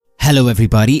Hello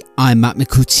everybody, I'm Matt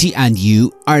Micucci and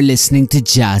you are listening to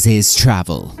Jazz is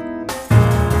Travel.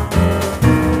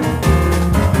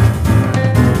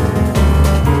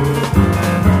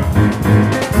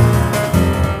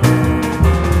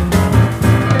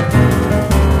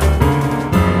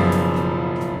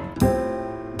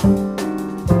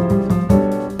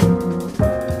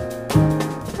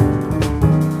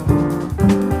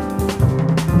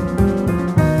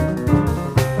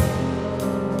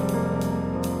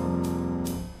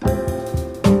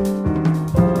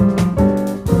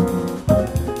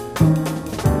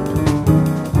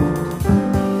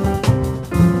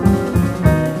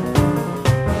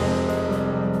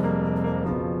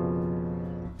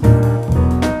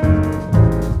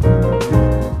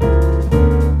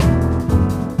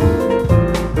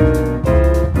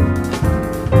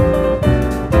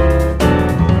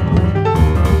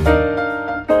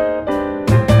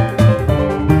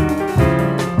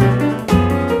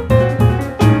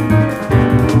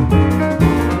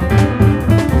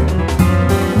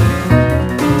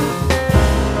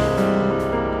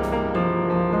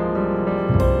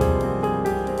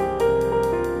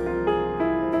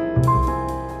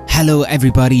 Hello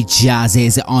everybody, Jazz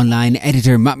is online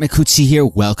editor Matt Micucci here,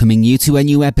 welcoming you to a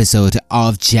new episode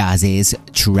of Jazz is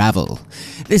Travel.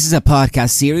 This is a podcast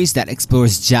series that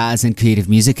explores jazz and creative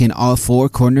music in all four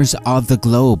corners of the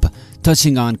globe,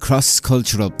 touching on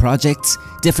cross-cultural projects,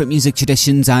 different music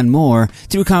traditions and more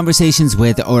through conversations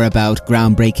with or about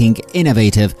groundbreaking,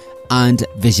 innovative and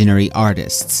visionary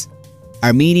artists.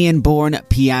 Armenian-born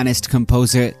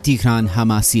pianist-composer Tigran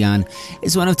Hamasyan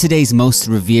is one of today's most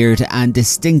revered and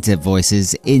distinctive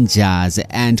voices in jazz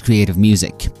and creative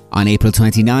music. On April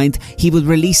 29th, he will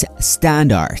release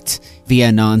Standart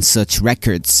via Nonsuch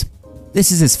Records.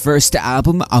 This is his first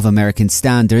album of American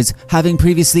standards, having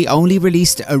previously only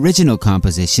released original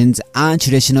compositions and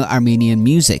traditional Armenian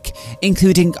music,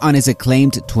 including on his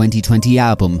acclaimed 2020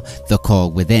 album, The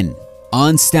Call Within.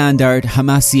 On Standart,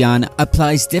 Hamasyan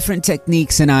applies different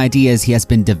techniques and ideas he has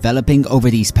been developing over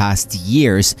these past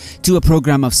years to a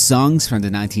program of songs from the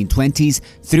 1920s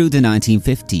through the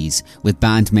 1950s with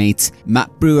bandmates Matt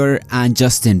Brewer and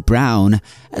Justin Brown,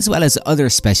 as well as other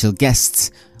special guests.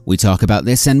 We talk about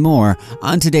this and more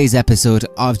on today's episode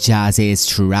of Jazz is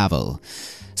Travel.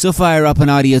 So fire up an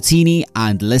Audio-Teeny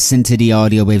and listen to the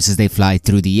audio waves as they fly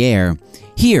through the air.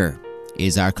 Here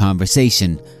is our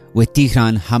conversation with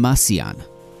Tigran Hamasyan.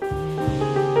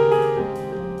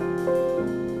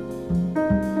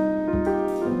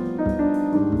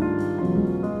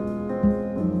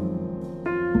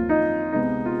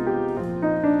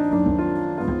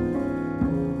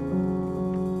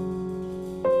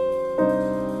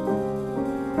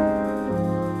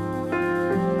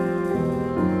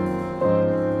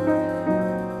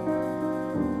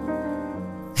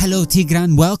 Hello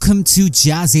Tigran, welcome to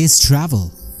Jazz is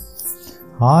Travel.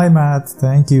 Hi Matt,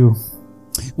 thank you.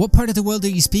 What part of the world are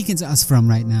you speaking to us from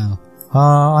right now?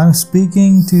 I'm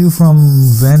speaking to you from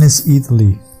Venice,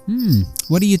 Italy.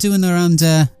 What are you doing around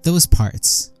those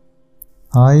parts?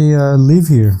 I live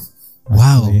here.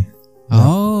 Wow. Actually.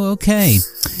 Oh, okay.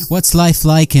 What's life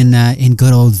like in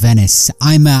good old Venice?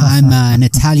 I'm an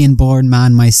Italian-born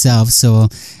man myself, so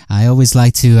I always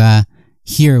like to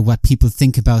hear what people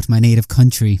think about my native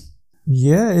country.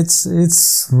 Yeah,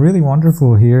 it's really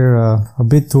wonderful here. A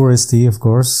bit touristy, of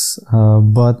course,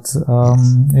 but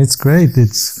it's great.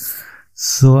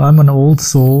 So I'm an old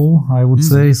soul, I would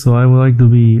say. So I would like to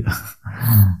be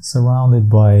surrounded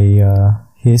by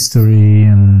history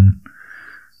and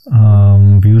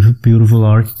beautiful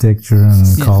architecture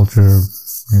and culture.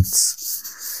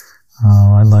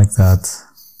 I like that.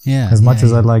 Yeah. As much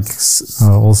as I like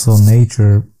also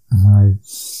nature, I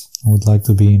would like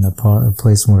to be in a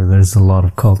place where there's a lot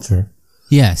of culture.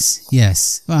 Yes.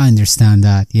 Well, I understand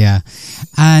that, yeah.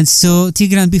 And so,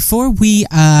 Tigran, before we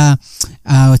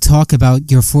talk about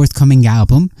your forthcoming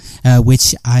album,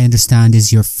 which I understand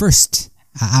is your first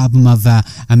album of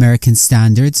American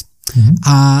standards,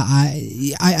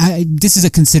 this is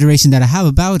a consideration that I have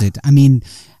about it. I mean,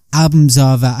 albums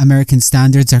of American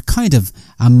standards are kind of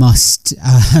a must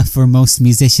for most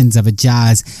musicians of a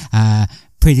jazz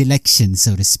predilection,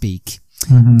 so to speak.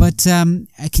 But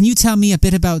can you tell me a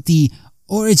bit about the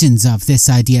origins of this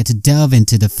idea to delve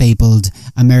into the fabled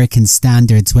American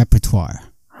standards repertoire?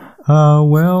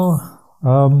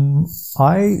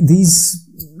 These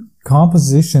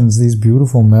compositions, these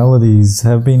beautiful melodies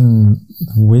have been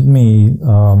with me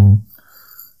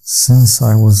since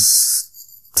I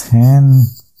was 10,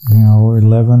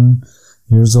 11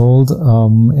 years old,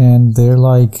 and they're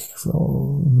like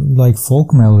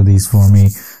folk melodies for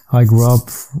me. I grew up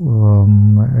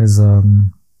as a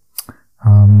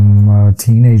a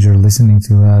teenager listening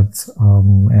to that,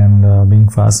 and being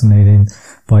fascinated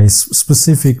by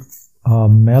specific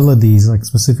melodies, like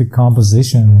specific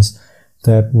compositions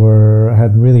that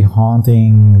had really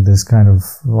haunting this kind of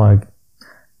like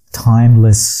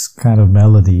timeless kind of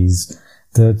melodies.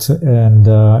 And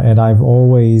I've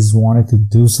always wanted to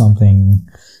do something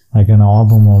like an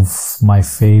album of my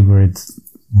favorite,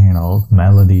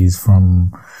 melodies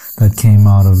that came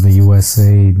out of the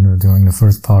USA during the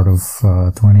first part of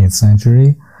 20th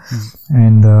century.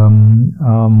 And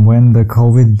when the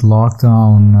COVID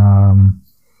lockdown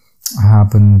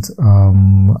happened,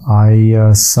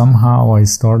 I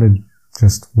started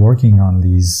just working on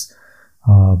these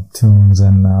tunes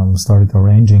and started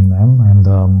arranging them,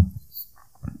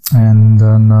 and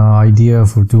an idea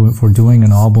for doing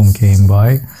an album came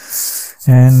by.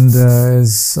 And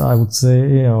as I would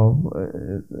say,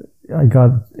 I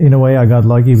got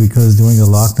lucky because during the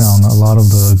lockdown, a lot of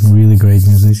the really great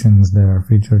musicians that are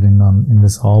featured in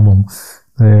this album,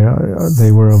 they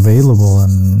were available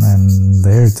and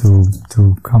there to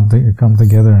come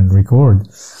together and record.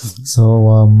 So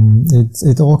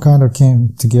it all kind of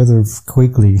came together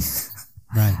quickly.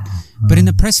 Right. But in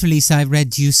the press release I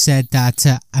read, you said that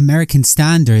American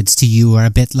standards to you are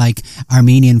a bit like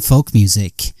Armenian folk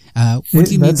music. What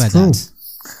do you mean by that?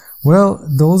 Well,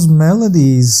 those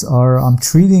melodies I'm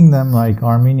treating them like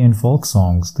Armenian folk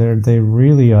songs. They're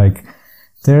really like,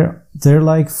 they're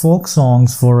like folk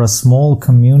songs for a small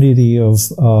community of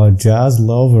jazz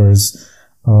lovers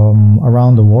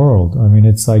around the world. I mean,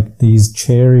 it's like these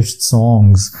cherished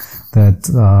songs that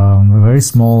a very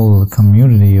small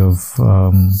community of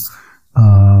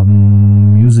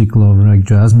music lovers, like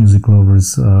jazz music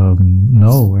lovers,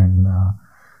 know.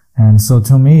 And so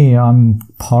to me, I'm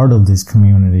part of this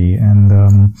community. And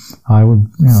I would,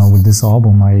 with this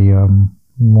album, I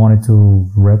wanted to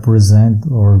represent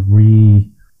or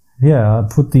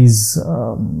put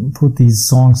these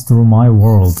songs through my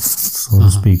world, so to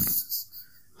speak.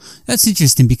 That's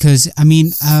interesting because, I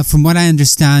mean, from what I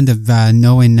understand of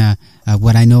knowing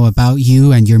what I know about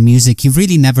you and your music, you've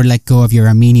really never let go of your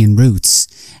Armenian roots.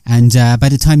 And by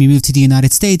the time you moved to the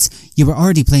United States, you were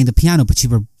already playing the piano, but you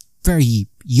were very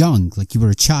young, like you were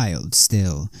a child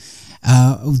still.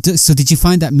 So did you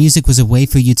find that music was a way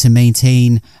for you to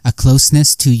maintain a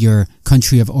closeness to your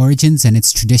country of origins and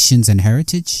its traditions and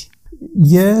heritage?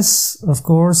 Yes, of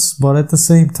course, but at the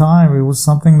same time, it was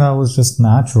something that was just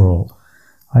natural.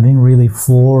 I didn't really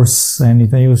force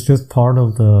anything. It was just part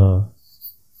of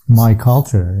my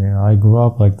culture. I grew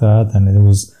up like that, and it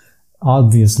was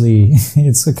obviously,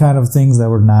 it's the kind of things that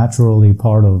were naturally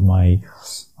part of my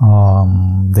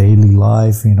daily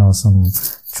life, some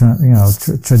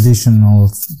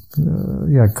traditional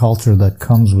culture that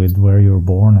comes with where you're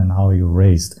born and how you're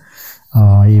raised.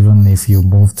 Even if you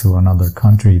move to another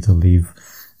country to live,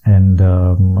 and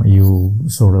you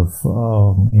sort of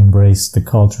embrace the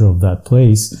culture of that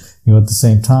place, you at the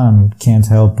same time can't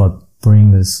help but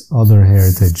bring this other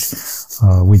heritage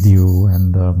with you,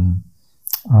 and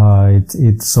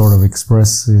it sort of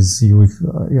expresses you.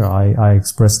 I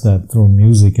express that through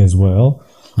music as well,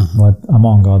 but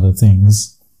among other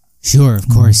things. Sure, of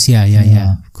course, yeah,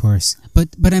 of course.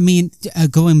 But I mean,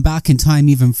 going back in time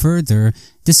even further,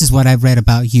 this is what I've read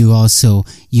about you also.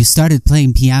 You started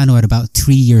playing piano at about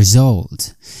 3 years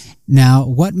old. Now,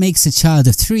 what makes a child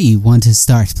of 3 want to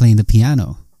start playing the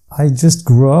piano? I just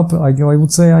grew up, I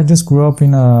would say I just grew up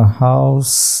in a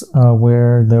house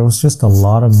where there was just a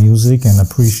lot of music and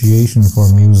appreciation for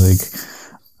music.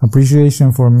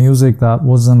 Appreciation for music that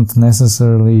wasn't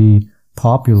necessarily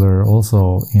popular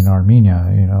also in Armenia.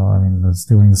 I mean, that's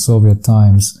during the Soviet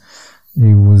times.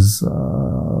 It was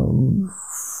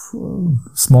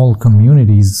small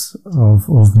communities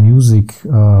of music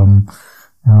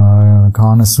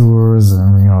connoisseurs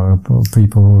and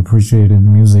people who appreciated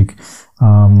music,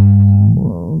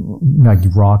 like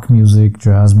rock music,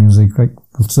 jazz music, like,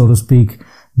 so to speak,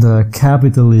 the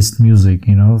capitalist music,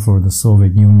 for the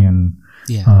Soviet Union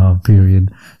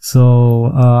period.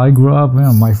 So I grew up,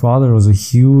 my father was a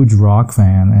huge rock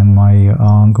fan, and my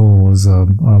uncle was a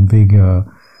big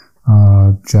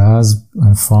jazz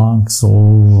and funk,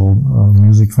 soul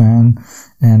music fan.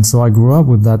 And so I grew up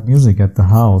with that music at the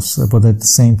house. But at the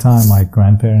same time, my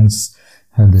grandparents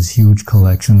had this huge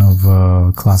collection of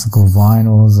classical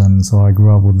vinyls, and so I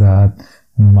grew up with that.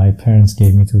 And my parents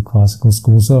gave me to classical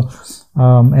school. So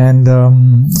I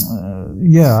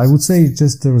would say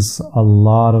just there was a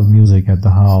lot of music at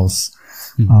the house.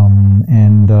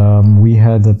 And we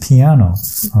had a piano,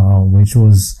 which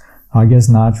was, I guess,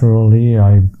 naturally,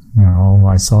 I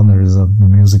saw there is a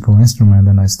musical instrument,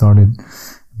 and I started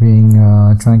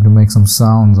trying to make some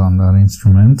sounds on that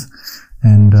instrument.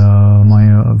 And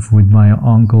with my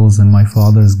uncles and my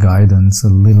father's guidance a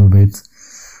little bit,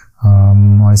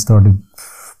 I started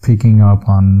picking up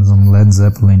on some Led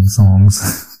Zeppelin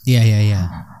songs.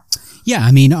 Yeah,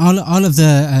 I mean, a lot of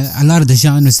the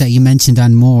genres that you mentioned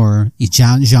and more,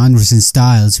 genres and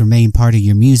styles remain part of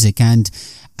your music. And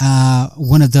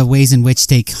one of the ways in which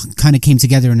they kind of came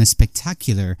together in a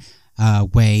spectacular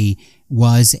way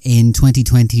was in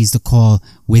 2020's The Call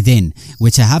Within,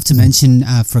 which I have to mention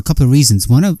for a couple of reasons.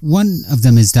 One of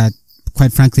them is that,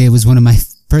 quite frankly, it was one of my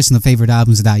personal favorite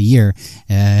albums of that year.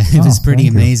 It was pretty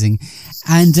amazing.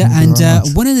 And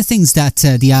one of the things that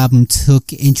the album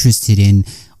took interested in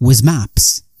was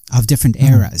maps of different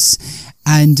eras.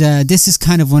 And this is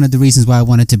kind of one of the reasons why I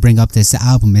wanted to bring up this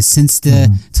album, is since the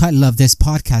title of this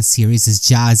podcast series is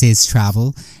Jazz is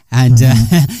Travel, and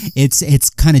it's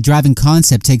kind of driving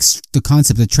concept, takes the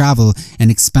concept of travel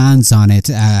and expands on it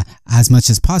as much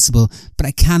as possible. But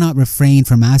I cannot refrain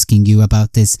from asking you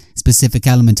about this specific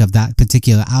element of that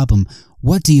particular album.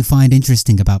 What do you find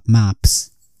interesting about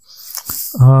maps?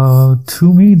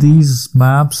 To me, these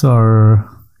maps are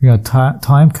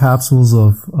time capsules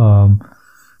of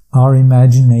our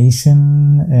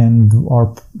imagination and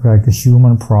our the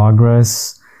human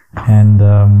progress, and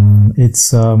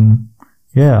it's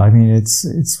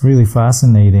really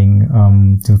fascinating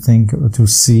to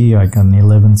see like an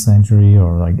 11th century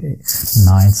or like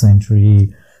 9th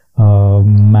century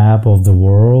map of the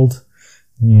world.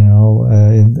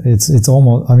 It's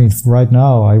almost, I mean, right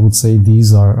now I would say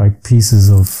these are like pieces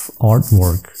of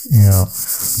artwork,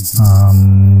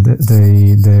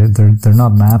 they're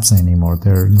not maps anymore.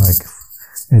 They're like,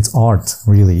 it's art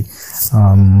really.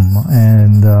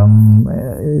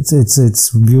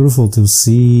 It's beautiful to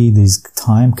see these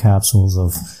time capsules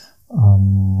of,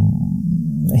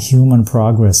 human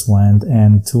progress went,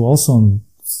 and to also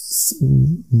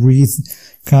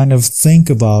kind of think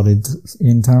about it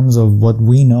in terms of what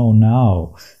we know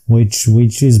now, which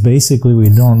is basically we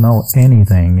don't know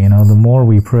anything. The more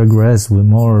we progress,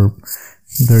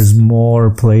 there's more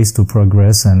place to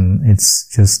progress, and it's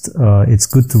just it's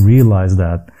good to realize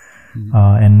that,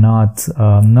 and not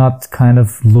kind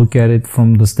of look at it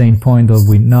from the standpoint of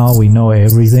we know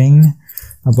everything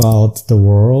about the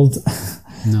world.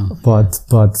 No. But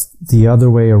the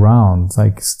other way around,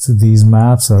 like these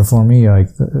maps are, for me, like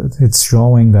it's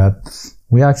showing that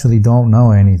we actually don't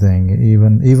know anything,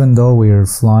 even though we are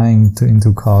flying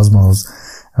into cosmos,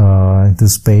 into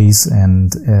space,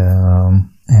 and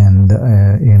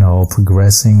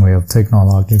progressing. We have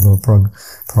technological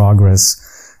progress.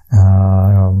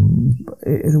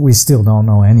 We still don't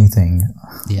know anything.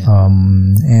 Yeah.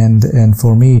 And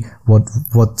for me,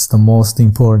 what's the most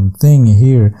important thing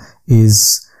here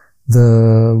is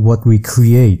what we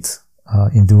create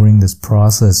during this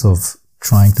process of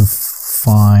trying to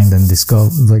find and discover,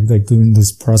 like doing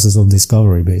this process of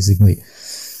discovery, basically.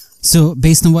 So,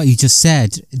 based on what you just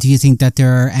said, do you think that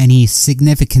there are any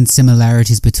significant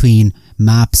similarities between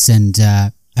maps and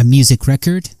a music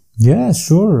record? Yeah,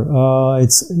 sure.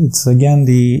 It's again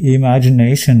the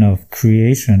imagination of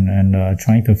creation and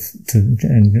trying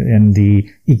and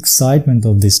the excitement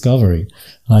of discovery.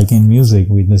 Like in music,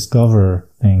 we discover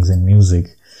things in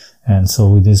music, and so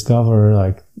we discover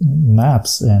like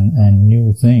maps and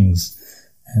new things,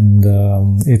 and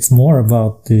it's more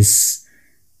about this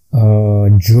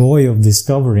joy of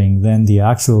discovering than the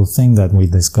actual thing that we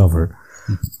discover.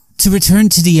 To return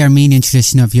to the Armenian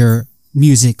tradition of your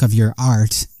music, of your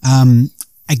art,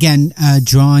 again,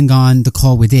 drawing on The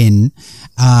Call Within,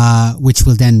 which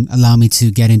will then allow me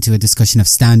to get into a discussion of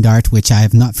stand art, which I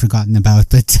have not forgotten about,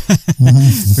 but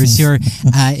for sure,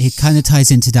 it kind of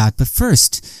ties into that. But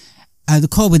first, The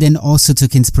Call Within also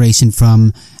took inspiration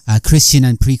from Christian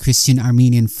and pre-Christian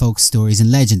Armenian folk stories and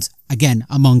legends, again,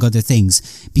 among other things.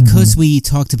 Because we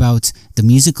talked about the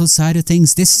musical side of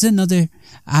things, this is another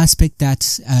aspect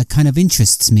that kind of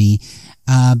interests me.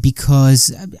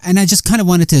 Because I just kind of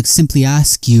wanted to simply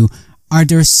ask you, are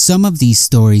there some of these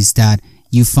stories that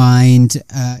you find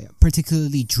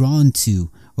particularly drawn to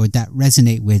or that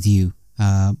resonate with you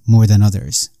more than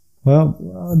others? Well,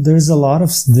 there's a lot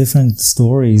of different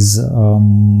stories,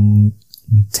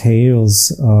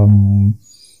 tales,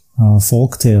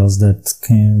 folk tales that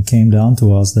came down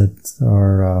to us that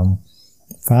are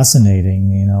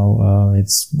fascinating.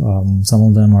 It's some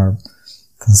of them are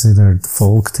considered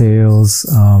folk tales,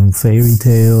 fairy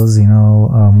tales,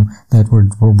 that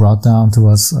were brought down to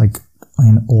us like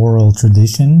in oral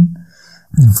tradition.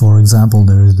 And for example,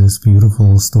 there is this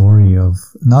beautiful story of,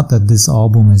 not that this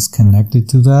album is connected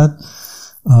to that,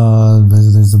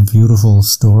 There's a beautiful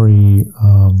story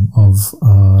of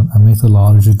a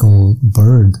mythological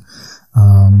bird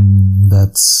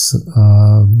that,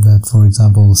 for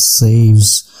example,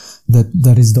 saves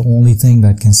that is the only thing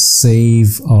that can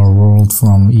save our world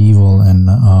from evil and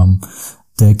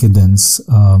decadence.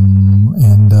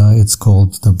 And it's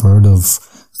called the bird of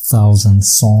thousand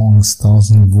songs,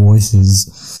 thousand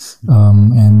voices.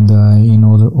 And in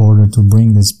order to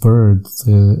bring this bird,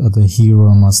 the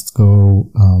hero must go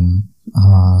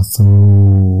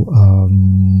through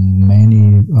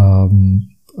many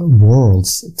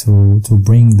worlds to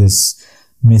bring this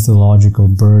mythological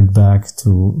bird back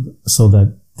so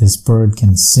that this bird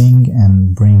can sing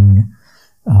and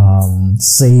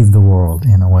save the world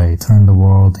in a way, turn the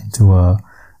world into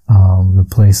the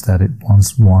place that it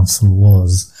once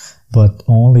was. But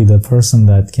only the person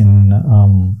that can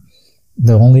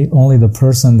only the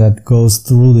person that goes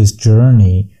through this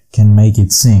journey can make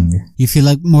it sing. You feel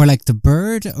like more like the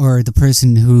bird or the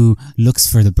person who looks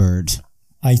for the bird?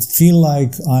 I feel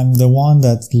like I'm the one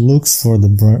that looks for the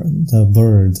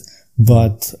bird,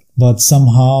 but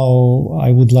somehow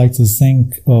I would like to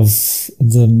think of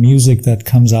the music that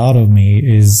comes out of me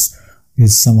is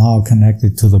somehow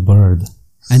connected to the bird.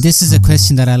 And this is a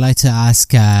question that I like to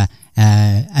ask at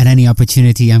any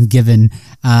opportunity I'm given.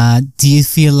 Do you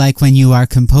feel like when you are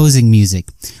composing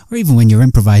music, or even when you're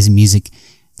improvising music,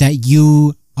 that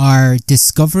you are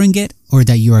discovering it or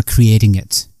that you are creating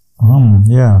it?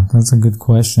 Yeah, that's a good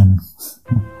question.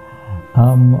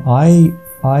 I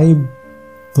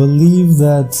believe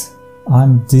that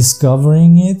I'm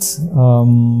discovering it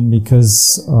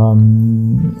because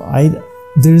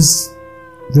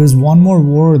there's one more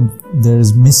word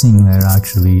there's missing there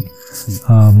actually.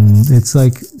 It's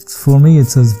like, for me,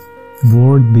 it's a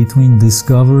word between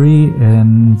discovery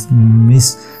and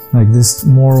like this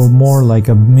more like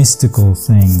a mystical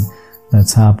thing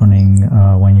that's happening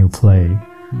when you play.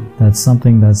 That's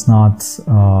something that's not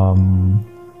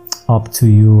up to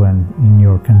you and in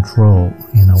your control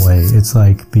in a way. It's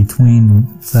like between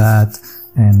that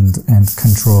and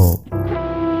control.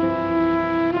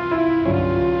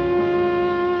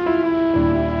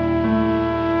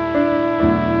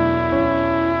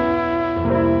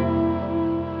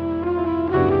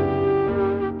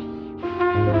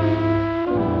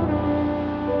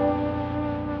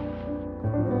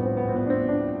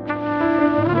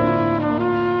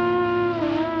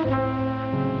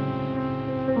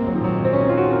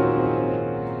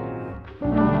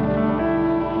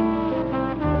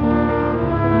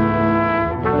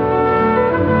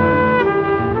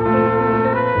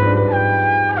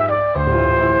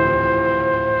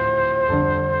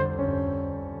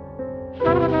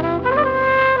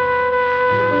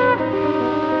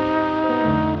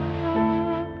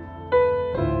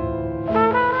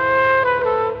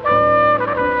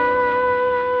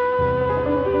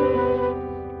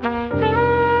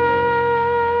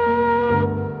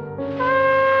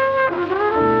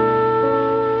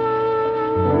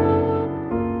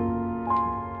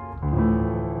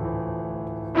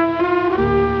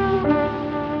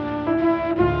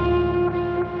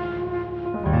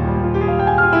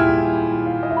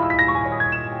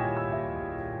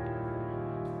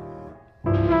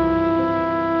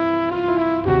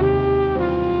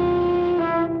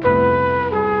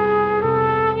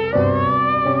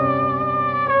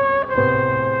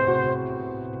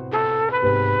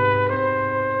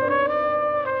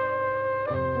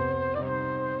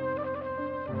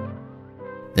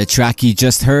 The track you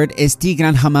just heard is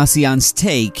Tigran Hamasyan's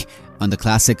take on the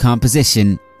classic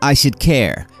composition I Should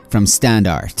Care from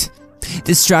Standart.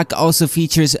 This track also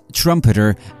features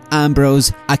trumpeter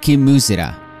Ambros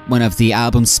Akimuzira, one of the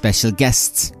album's special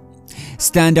guests.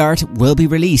 Standart will be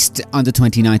released on the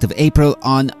 29th of April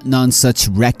on Nonsuch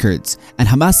Records, and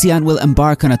Hamasyan will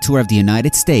embark on a tour of the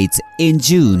United States in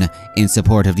June in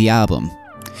support of the album.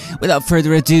 Without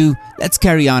further ado, let's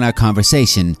carry on our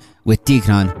conversation with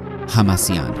Tigran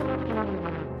Hamasyan.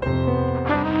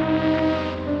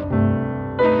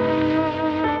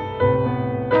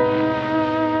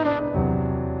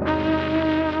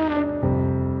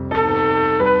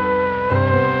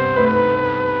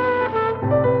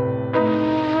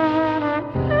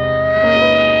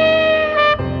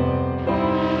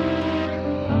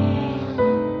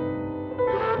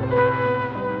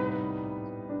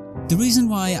 The reason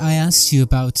why I asked you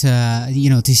about,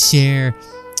 to share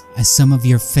some of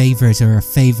your favorite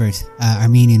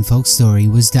Armenian folk story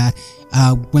was that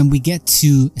when we get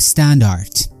to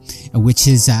Standart, which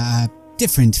is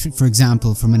different, for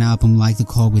example, from an album like The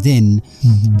Call Within,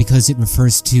 because it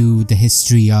refers to the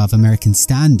history of American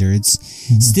standards.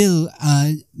 Still,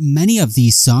 many of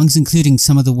these songs, including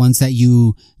some of the ones that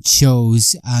you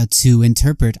chose to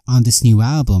interpret on this new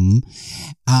album,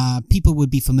 people would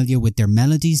be familiar with their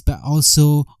melodies, but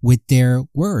also with their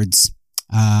words.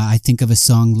 I think of a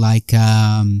song like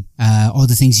All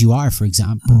the Things You Are, for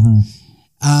example.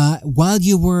 While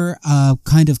you were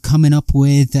kind of coming up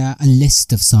with a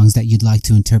list of songs that you'd like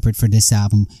to interpret for this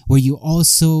album, were you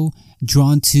also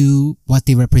drawn to what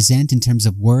they represent in terms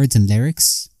of words and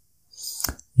lyrics?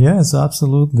 Yes,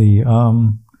 absolutely.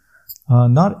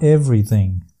 Not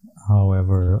everything,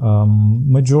 however.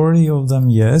 Majority of them,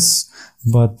 yes,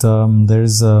 but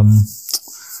there's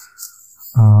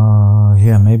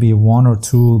maybe one or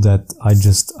two that I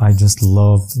just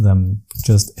loved them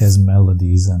just as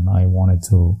melodies, and I wanted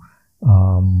to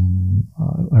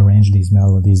arrange these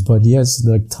melodies. But yes,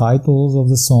 the titles of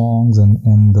the songs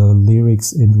and the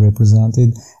lyrics it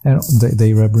represented, and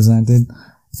they represented,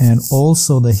 and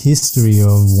also the history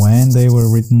of when they were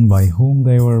written, by whom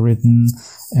they were written,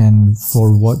 and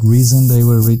for what reason they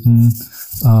were written.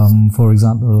 For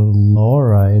example,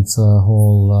 Laura, it's a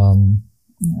whole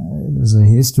there's a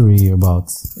history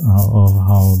about of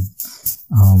how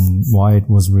why it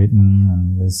was written,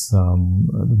 and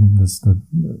the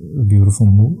beautiful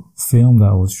film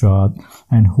that was shot,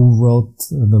 and who wrote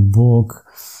the book,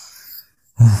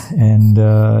 and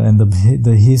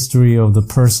the history of the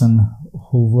person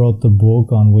who wrote the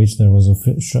book on which there was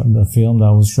the film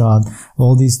that was shot.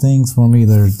 All these things, for me,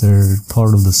 they're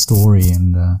part of the story,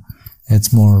 and it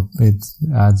adds more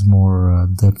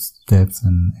depth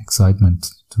and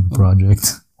excitement to the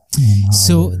project.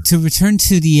 So to return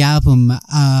to the album,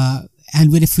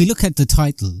 if we look at the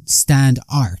title, Stand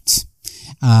Art,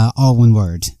 all one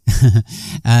word,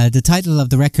 the title of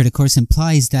the record, of course,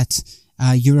 implies that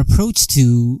your approach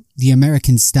to the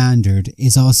American standard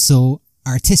is also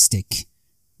artistic,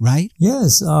 right?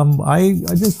 Yes, I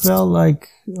just felt like,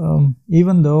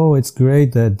 even though it's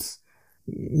great that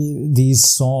these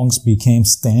songs became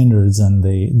standards and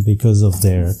because of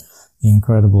their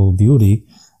incredible beauty,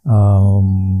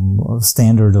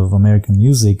 standard of American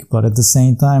music, but at the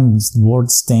same time, the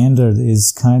word standard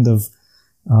is kind of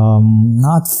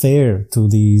not fair to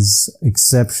these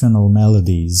exceptional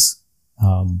melodies.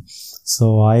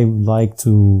 So I like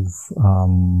to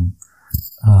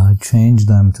change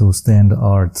them to stand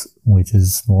art, which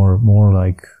is more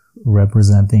like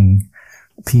representing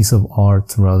a piece of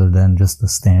art rather than just a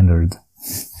standard.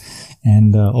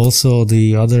 And also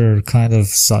the other kind of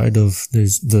side of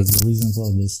this, the reason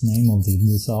for this name of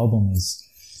this album is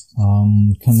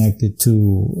connected to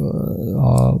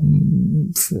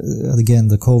again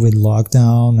the COVID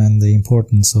lockdown and the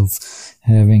importance of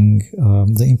having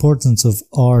the importance of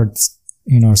art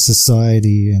in our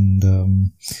society and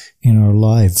in our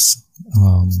lives.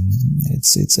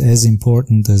 It's as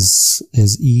important as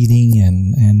eating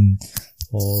and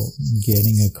or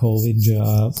getting a COVID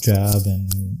jab and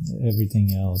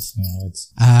everything else. You know, it's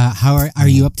how are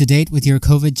you up to date with your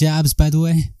COVID jabs, by the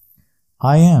way?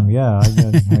 I am, yeah.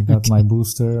 I got my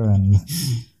booster and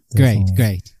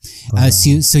great.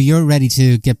 So you're ready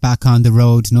to get back on the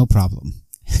road, no problem.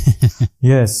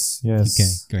 Yes.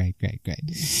 Okay, great.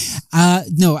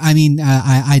 No, I mean,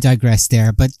 I digress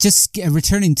there, but just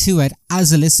returning to it,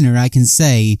 as a listener, I can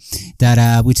say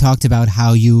that, we talked about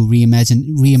how you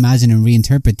reimagine and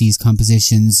reinterpret these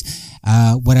compositions.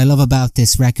 What I love about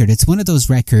this record, it's one of those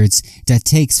records that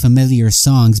takes familiar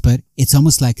songs, but it's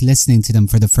almost like listening to them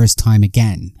for the first time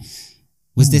again.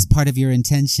 Was this part of your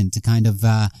intention to kind of,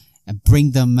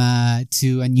 bring them,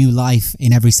 to a new life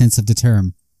in every sense of the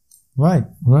term? Right,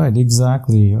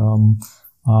 exactly.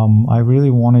 I really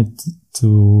wanted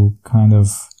to kind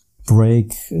of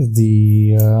break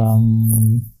the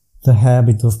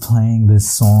habit of playing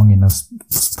this song in a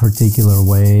particular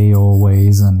way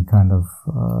always, and kind of,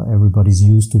 everybody's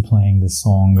used to playing this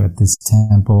song at this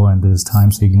tempo and this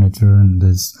time signature and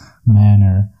this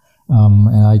manner.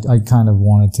 And I kind of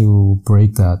wanted to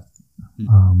break that.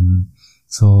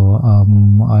 So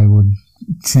I would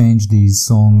change these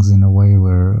songs in a way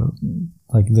where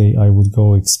I would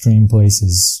go extreme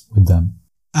places with them.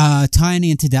 Tying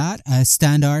into that,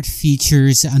 Stand Art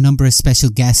features a number of special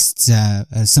guests,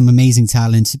 some amazing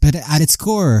talent, but at its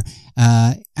core,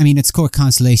 its core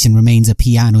constellation remains a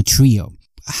piano trio.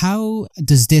 How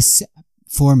does this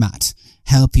format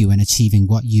help you in achieving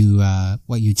what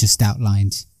you just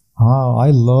outlined? I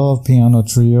love piano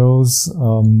trios.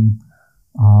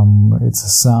 It's a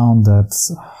sound that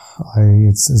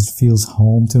it feels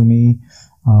home to me.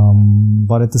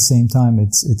 But at the same time,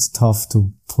 it's tough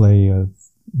to play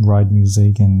write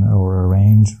music or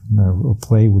arrange or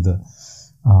play with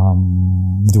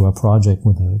do a project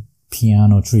with a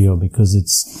piano trio, because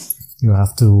you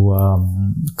have to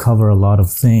cover a lot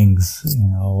of things,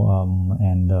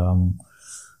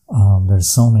 there's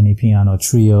so many piano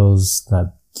trios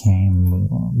that came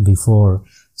before,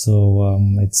 so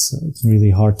it's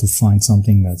really hard to find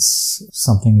something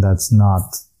that's not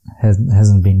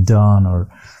hasn't been done, or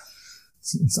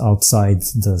it's outside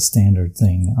the standard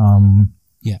thing.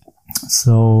 Yeah.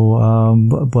 So,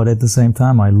 but at the same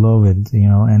time, I love it,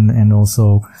 and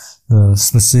also the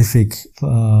specific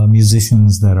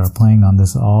musicians that are playing on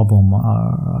this album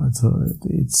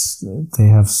they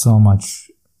have so much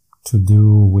to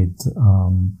do with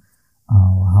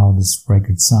how this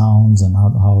record sounds and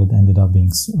how it ended up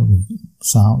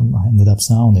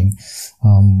sounding.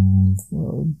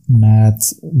 Matt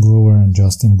Brewer and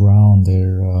Justin Brown,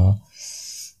 there's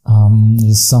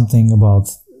something about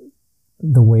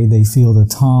the way they feel the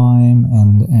time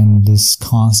and this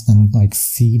constant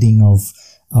feeding of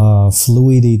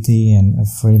fluidity and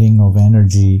feeding of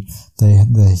energy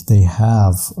they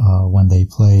have when they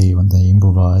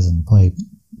improvise and play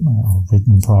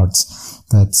written parts.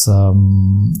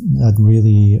 That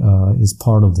really is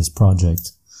part of this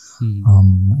project.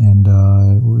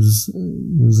 It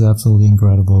was absolutely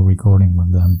incredible recording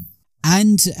with them.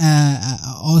 And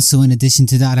also, in addition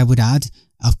to that, I would add,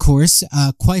 of course,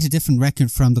 quite a different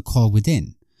record from The Call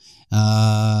Within,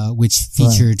 which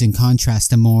featured, in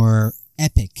contrast, a more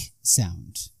epic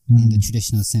sound in the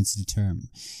traditional sense of the term.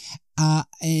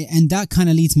 And that kind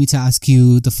of leads me to ask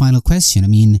you the final question. I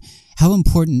mean, how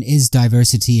important is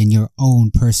diversity in your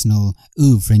own personal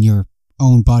oeuvre, in your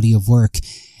own body of work?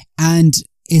 And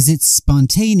is it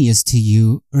spontaneous to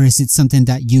you, or is it something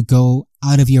that you go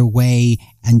out of your way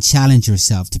and challenge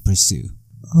yourself to pursue?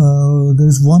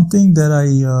 There's one thing that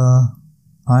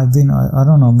I've been, I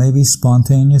don't know, maybe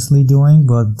spontaneously doing,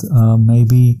 but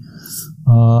maybe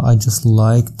I just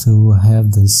like to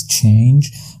have this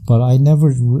change. But I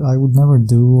would never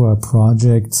do a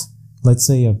project, let's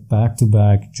say a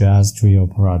back-to-back jazz trio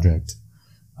project,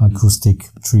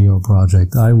 acoustic trio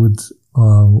project. I would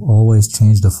always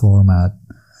change the format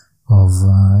of,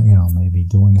 maybe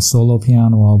doing a solo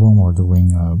piano album, or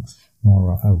doing a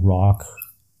rock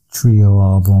trio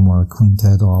album, or a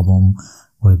quintet album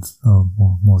with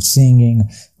more singing,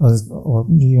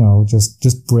 or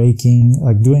just breaking,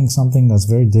 doing something that's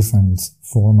very different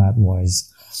format wise.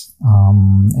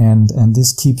 And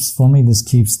this keeps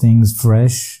things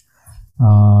fresh.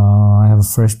 I have a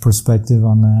fresh perspective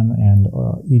on them, and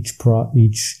each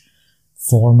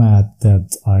format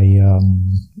that I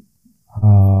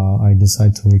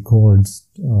decide to record,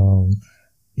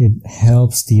 it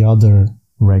helps the other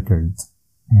record.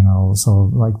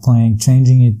 So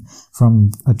changing it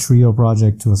from a trio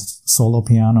project to a solo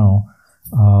piano,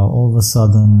 all of a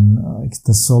sudden,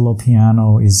 the solo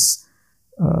piano is,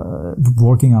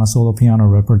 working on a solo piano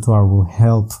repertoire will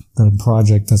help the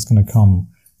project that's going to come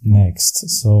next.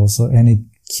 And it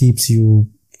keeps you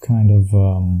kind of,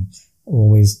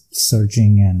 always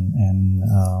searching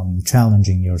and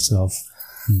challenging yourself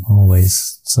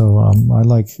always. So, I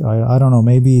don't know,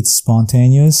 maybe it's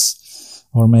spontaneous,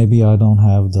 or maybe I don't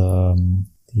have the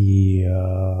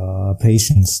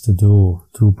patience to do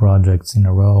 2 projects in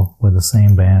a row with the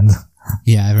same band.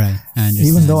 Yeah, right. I understand.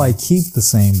 Even though I keep the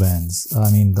same bands. I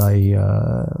mean,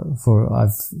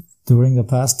 during the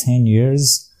past 10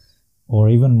 years or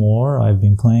even more, I've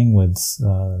been playing with,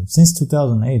 since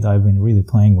 2008, I've been really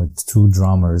playing with 2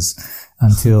 drummers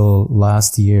until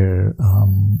last year,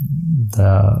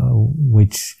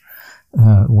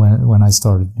 when I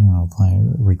started,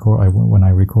 when I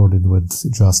recorded with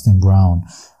Justin Brown,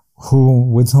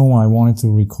 with whom I wanted to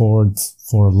record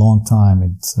for a long time.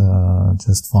 It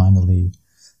just finally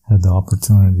had the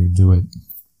opportunity to do it.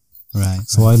 Right.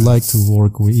 So I'd like to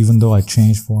work with, even though I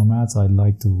change formats, I'd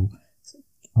like to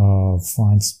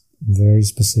find very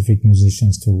specific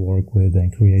musicians to work with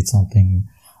and create something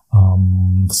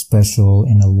special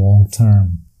in a long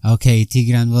term. Okay,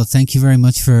 Tigran, well, thank you very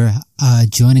much for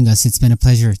joining us. It's been a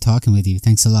pleasure talking with you.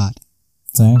 Thanks a lot.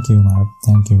 Thank you, Matt.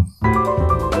 Thank you.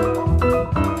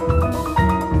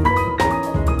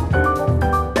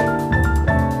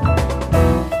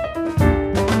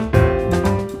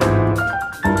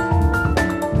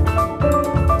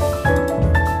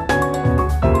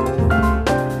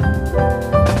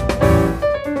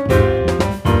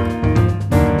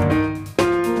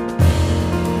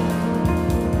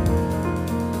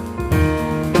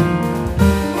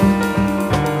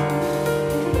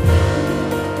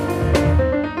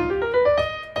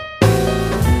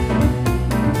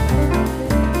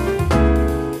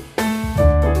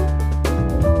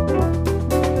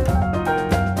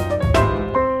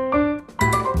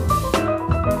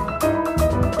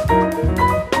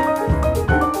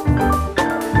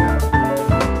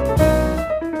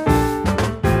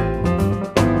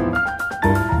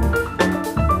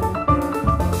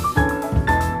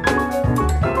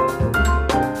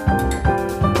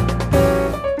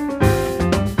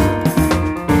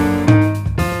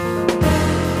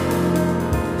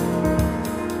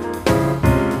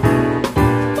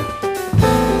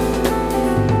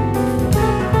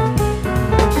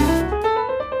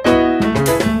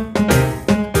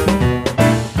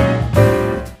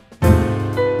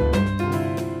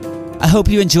 hope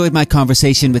you enjoyed my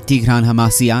conversation with Tigran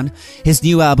Hamasyan. His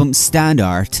new album Stand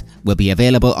Art will be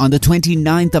available on the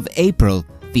 29th of April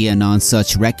via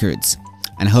Nonsuch Records.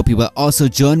 And I hope you will also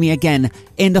join me again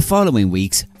in the following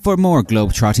weeks for more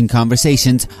globetrotting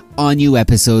conversations on new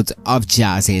episodes of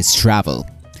Jazz Is Travel.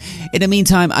 In the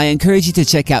meantime, I encourage you to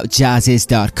check out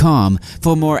jazzis.com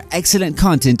for more excellent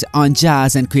content on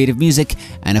jazz and creative music.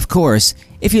 And of course,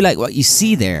 if you like what you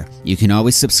see there, you can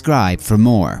always subscribe for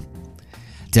more.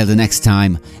 Till the next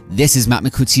time, this is Matt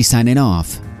Micucci signing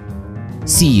off.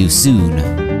 See you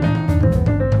soon.